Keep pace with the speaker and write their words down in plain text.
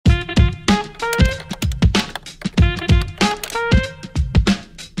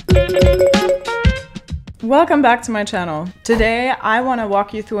Welcome back to my channel. Today I want to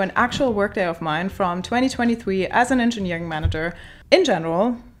walk you through an actual workday of mine from 2023 as an engineering manager. In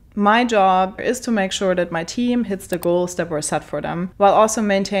general, my job is to make sure that my team hits the goals that were set for them, while also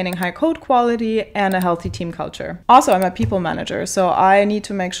maintaining high code quality and a healthy team culture. Also, I'm a people manager, so I need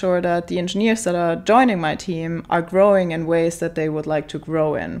to make sure that the engineers that are joining my team are growing in ways that they would like to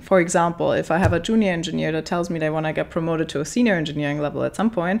grow in. For example, if I have a junior engineer that tells me they want to get promoted to a senior engineering level at some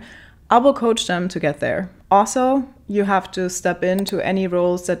point, I will coach them to get there. Also, you have to step into any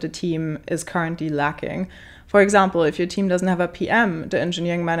roles that the team is currently lacking. For example, if your team doesn't have a PM, the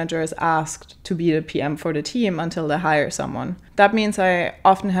engineering manager is asked to be the PM for the team until they hire someone. That means I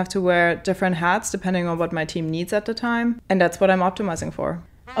often have to wear different hats depending on what my team needs at the time, and that's what I'm optimizing for.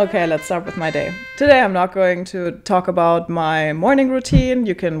 Okay, let's start with my day. Today I'm not going to talk about my morning routine.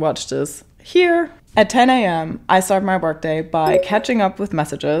 You can watch this here. At 10 a.m., I start my workday by catching up with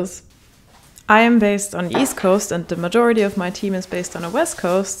messages. I am based on the East Coast and the majority of my team is based on the West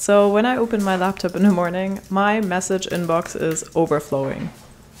Coast, so when I open my laptop in the morning, my message inbox is overflowing.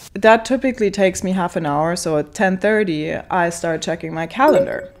 That typically takes me half an hour, so at 10:30 I start checking my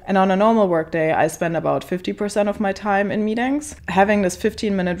calendar. And on a normal workday, I spend about 50% of my time in meetings. Having this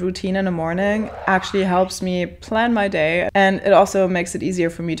 15-minute routine in the morning actually helps me plan my day, and it also makes it easier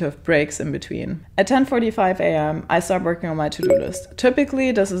for me to have breaks in between. At 10:45 a.m., I start working on my to-do list.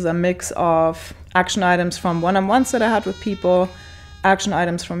 Typically, this is a mix of action items from one-on-ones that I had with people, action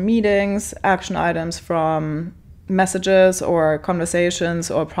items from meetings, action items from messages or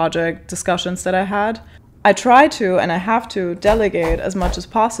conversations or project discussions that I had. I try to, and I have to, delegate as much as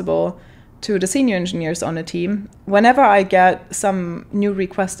possible to the senior engineers on the team. Whenever I get some new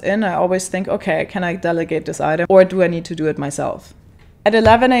request in, I always think, okay, can I delegate this item or do I need to do it myself? At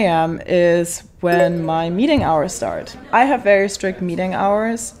 11 a.m. is when my meeting hours start. I have very strict meeting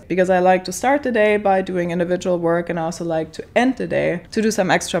hours because I like to start the day by doing individual work, and I also like to end the day to do some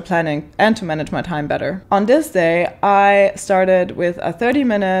extra planning and to manage my time better. On this day, I started with a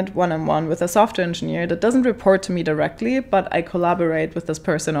 30-minute one-on-one with a software engineer that doesn't report to me directly, but I collaborate with this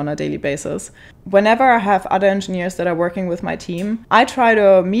person on a daily basis. Whenever I have other engineers that are working with my team, I try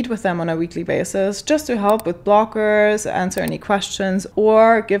to meet with them on a weekly basis just to help with blockers, answer any questions,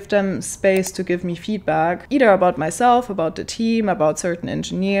 or give them space to give me feedback, either about myself, about the team, about certain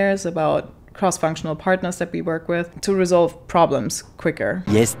engineers, about cross-functional partners that we work with, to resolve problems quicker.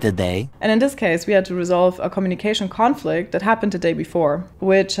 Yesterday. And in this case, we had to resolve a communication conflict that happened the day before,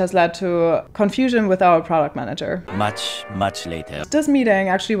 which has led to confusion with our product manager. Much later. This meeting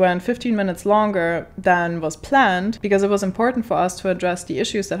actually went 15 minutes longer than was planned because it was important for us to address the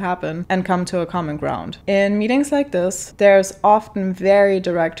issues that happened and come to a common ground. In meetings like this, there's often very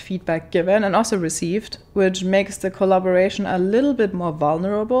direct feedback given and also received, which makes the collaboration a little bit more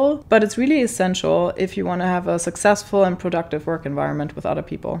vulnerable, but it's really essential if you want to have a successful and productive work environment with other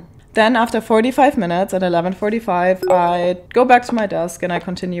people. Then after 45 minutes at 11:45, I go back to my desk and I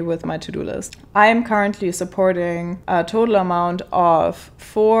continue with my to-do list. I am currently supporting a total amount of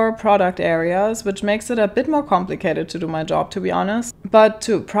 4 product areas, which makes it a bit more complicated to do my job, to be honest. But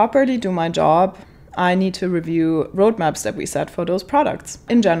to properly do my job, I need to review roadmaps that we set for those products.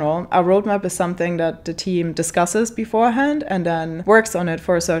 In general, a roadmap is something that the team discusses beforehand and then works on it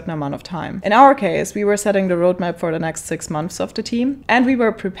for a certain amount of time. In our case, we were setting the roadmap for the next 6 months of the team, and we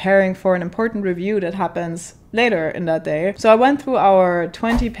were preparing for an important review that happens later in that day. So I went through our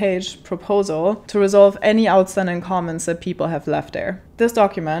 20-page proposal to resolve any outstanding comments that people have left there. This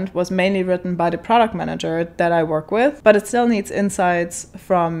document was mainly written by the product manager that I work with, but it still needs insights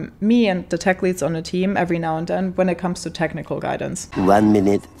from me and the tech leads on the team every now and then when it comes to technical guidance. 1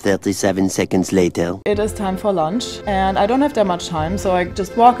 minute, 37 seconds later. It is time for lunch, and I don't have that much time, so I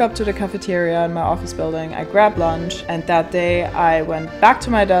just walk up to the cafeteria in my office building, I grab lunch, and that day I went back to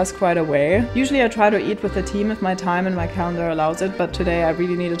my desk right away. Usually I try to eat with the team if my time and my calendar allows it, but today I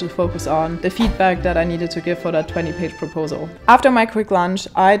really needed to focus on the feedback that I needed to give for that 20-page proposal. After my quick lunch,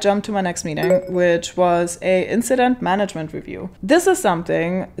 I jumped to my next meeting, which was an incident management review. This is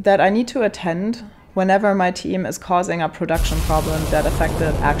something that I need to attend whenever my team is causing a production problem that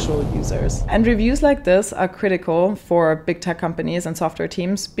affected actual users. And reviews like this are critical for big tech companies and software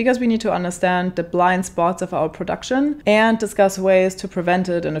teams because we need to understand the blind spots of our production and discuss ways to prevent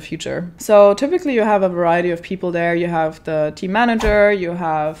it in the future. So typically you have a variety of people there. You have the team manager, you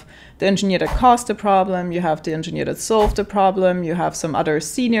have the engineer that caused the problem, you have the engineer that solved the problem, you have some other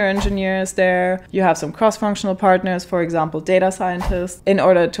senior engineers there, you have some cross-functional partners, for example, data scientists, in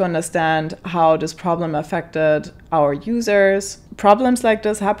order to understand how this problem affected our users. Problems like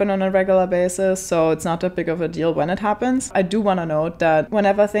this happen on a regular basis, so it's not that big of a deal when it happens. I do want to note that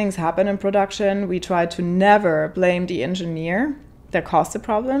whenever things happen in production, we try to never blame the engineer that caused the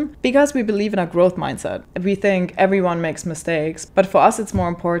problem, because we believe in a growth mindset. We think everyone makes mistakes, but for us it's more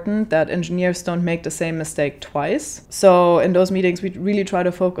important that engineers don't make the same mistake twice. So in those meetings we really try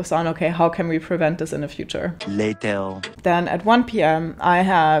to focus on, okay, how can we prevent this in the future? Later. Then at 1 p.m. I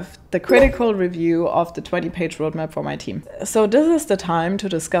have the critical review of the 20-page roadmap for my team. So this is the time to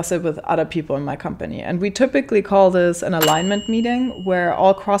discuss it with other people in my company. And we typically call this an alignment meeting, where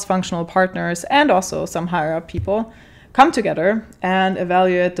all cross-functional partners and also some higher up people come together and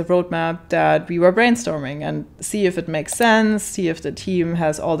evaluate the roadmap that we were brainstorming and see if it makes sense, see if the team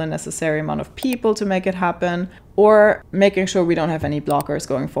has all the necessary amount of people to make it happen, or making sure we don't have any blockers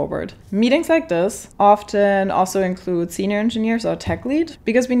going forward. Meetings like this often also include senior engineers or tech lead,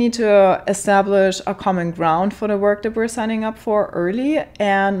 because we need to establish a common ground for the work that we're signing up for early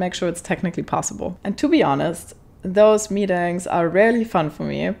and make sure it's technically possible. And to be honest, those meetings are rarely fun for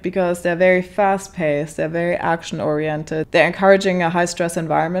me because they're very fast-paced, they're very action-oriented, they're encouraging a high-stress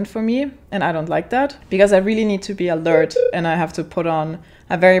environment for me, and I don't like that because I really need to be alert and I have to put on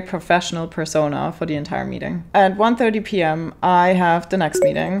a very professional persona for the entire meeting. At 1:30 p.m. I have the next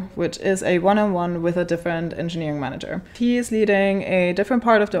meeting, which is a one-on-one with a different engineering manager. He is leading a different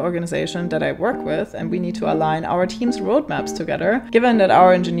part of the organization that I work with, and we need to align our team's roadmaps together, given that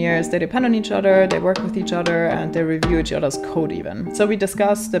our engineers, they depend on each other, they work with each other, and they review each other's code even. So we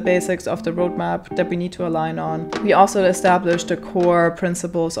discuss the basics of the roadmap that we need to align on. We also establish the core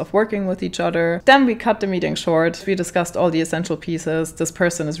principles of working with each other. Then we cut the meeting short. We discussed all the essential pieces. This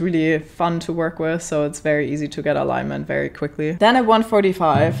person is really fun to work with, so it's very easy to get alignment very quickly. Then at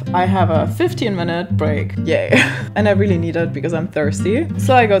 1:45, I have a 15-minute break. Yay. And I really need it because I'm thirsty.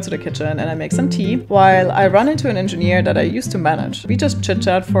 So I go to the kitchen and I make some tea while I run into an engineer that I used to manage. We just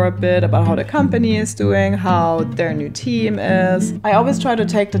chit-chat for a bit about how the company is doing, how their new team is. I always try to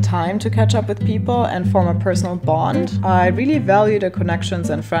take the time to catch up with people and form a personal bond. I really value the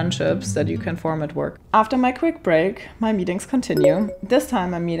connections and friendships that you can form at work. After my quick break, my meetings continue. This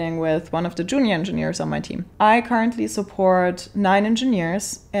time I'm meeting with one of the junior engineers on my team. I currently support 9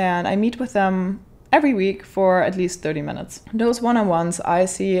 engineers and I meet with them every week for at least 30 minutes. Those one-on-ones I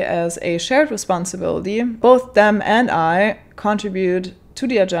see as a shared responsibility. Both them and I contribute to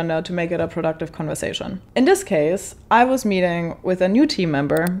the agenda to make it a productive conversation. In this case, I was meeting with a new team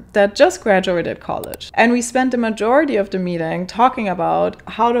member that just graduated college, and we spent the majority of the meeting talking about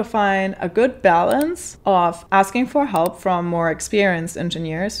how to find a good balance of asking for help from more experienced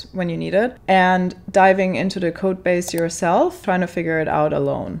engineers when you need it and diving into the code base yourself, trying to figure it out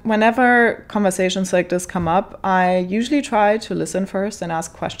alone. Whenever conversations like this come up, I usually try to listen first and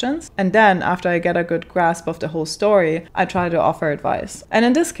ask questions, and then after I get a good grasp of the whole story, I try to offer advice. And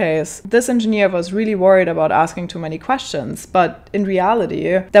in this case, this engineer was really worried about asking too many questions, but in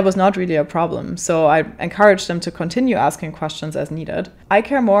reality, that was not really a problem. So I encouraged them to continue asking questions as needed. I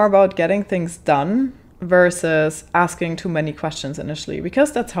care more about getting things done versus asking too many questions initially,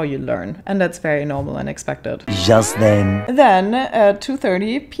 because that's how you learn, and that's very normal and expected. Just then. Then at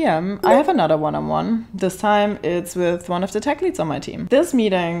 2:30 p.m. I have another one-on-one. This time it's with one of the tech leads on my team. This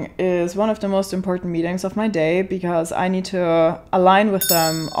meeting is one of the most important meetings of my day because I need to align with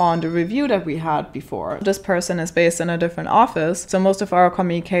them on the review that we had before. This person is based in a different office, so most of our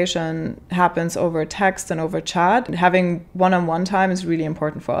communication happens over text and over chat. Having one-on-one time is really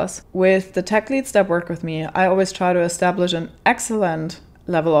important for us. With the tech leads that work with me, I always try to establish an excellent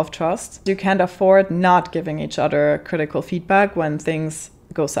level of trust. You can't afford not giving each other critical feedback when things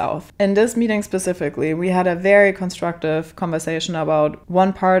go south. In this meeting specifically, we had a very constructive conversation about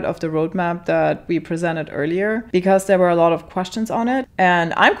one part of the roadmap that we presented earlier because there were a lot of questions on it,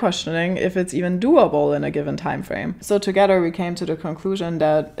 and I'm questioning if it's even doable in a given time frame. So together we came to the conclusion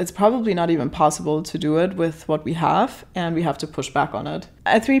that it's probably not even possible to do it with what we have, and we have to push back on it.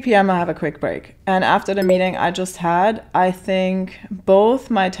 At 3 p.m. I have a quick break, and after the meeting I just had, I think both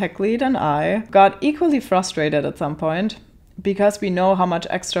my tech lead and I got equally frustrated at some point, because we know how much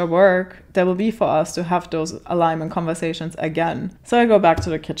extra work there will be for us to have those alignment conversations again. So I go back to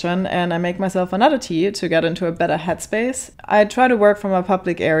the kitchen and I make myself another tea to get into a better headspace. I try to work from a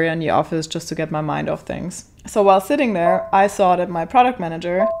public area in the office just to get my mind off things. So while sitting there, I saw that my product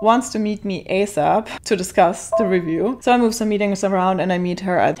manager wants to meet me ASAP to discuss the review. So I move some meetings around and I meet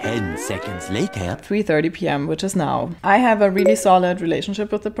her at 10 seconds later. 3:30 p.m., which is now. I have a really solid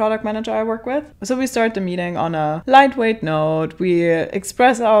relationship with the product manager I work with. So we start the meeting on a lightweight note. We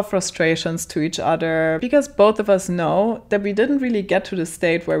express our frustrations to each other because both of us know that we didn't really get to the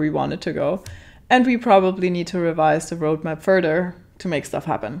state where we wanted to go. and we probably need to revise the roadmap further to make stuff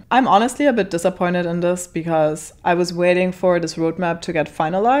happen. I'm honestly a bit disappointed in this because I was waiting for this roadmap to get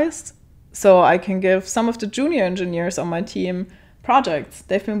finalized so I can give some of the junior engineers on my team projects.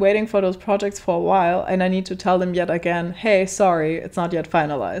 They've been waiting for those projects for a while, and I need to tell them yet again, hey, sorry, it's not yet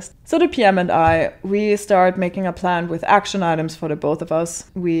finalized. So the PM and I, we start making a plan with action items for the both of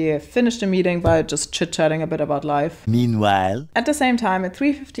us. We finish the meeting by just chit-chatting a bit about life. Meanwhile, at the same time, at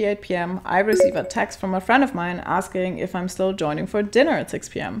 3:58 p.m., I receive a text from a friend of mine asking if I'm still joining for dinner at 6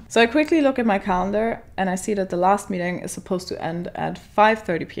 p.m. So I quickly look at my calendar and I see that the last meeting is supposed to end at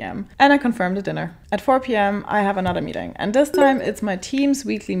 5:30 p.m. and I confirm the dinner. At 4 p.m., I have another meeting, and this time it's my team's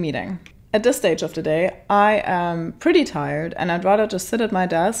weekly meeting. At this stage of the day, I am pretty tired and I'd rather just sit at my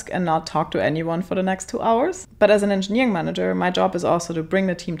desk and not talk to anyone for the next 2 hours. But as an engineering manager, my job is also to bring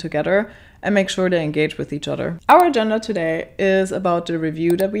the team together and make sure they engage with each other. Our agenda today is about the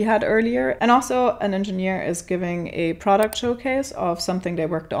review that we had earlier, and also an engineer is giving a product showcase of something they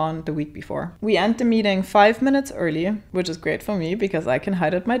worked on the week before. We end the meeting 5 minutes early, which is great for me because I can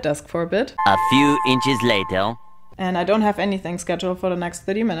hide at my desk for a bit. A few inches later. And I don't have anything scheduled for the next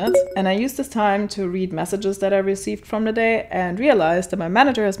 30 minutes. And I use this time to read messages that I received from the day and realize that my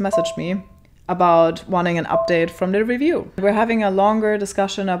manager has messaged me about wanting an update from the review. We're having a longer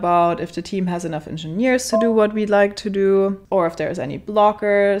discussion about if the team has enough engineers to do what we'd like to do, or if there's any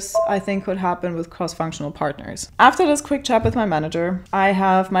blockers I think could happen with cross-functional partners. After this quick chat with my manager, I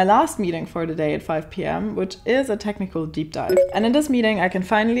have my last meeting for the day at 5 p.m., which is a technical deep dive. And in this meeting, I can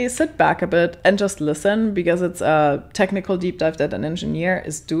finally sit back a bit and just listen, because it's a technical deep dive that an engineer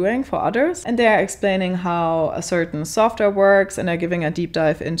is doing for others. And they are explaining how a certain software works, and they're giving a deep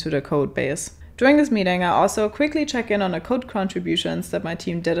dive into the code base. During this meeting, I also quickly check in on the code contributions that my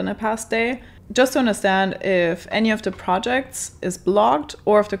team did in a past day, just to understand if any of the projects is blocked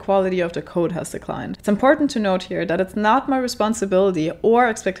or if the quality of the code has declined. It's important to note here that it's not my responsibility or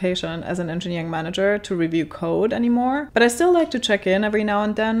expectation as an engineering manager to review code anymore, but I still like to check in every now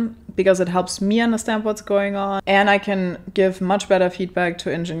and then because it helps me understand what's going on, and I can give much better feedback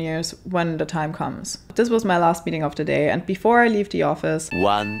to engineers when the time comes. This was my last meeting of the day, and before I leave the office,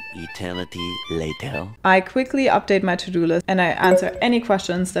 One eternity later. I quickly update my to-do list and I answer any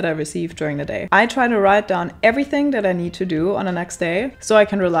questions that I receive during the day. I try to write down everything that I need to do on the next day so I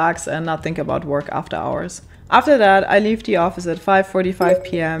can relax and not think about work after hours. After that, I leave the office at 5:45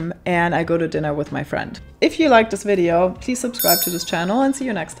 p.m. and I go to dinner with my friend. If you like this video, please subscribe to this channel and see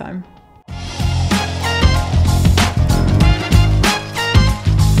you next time.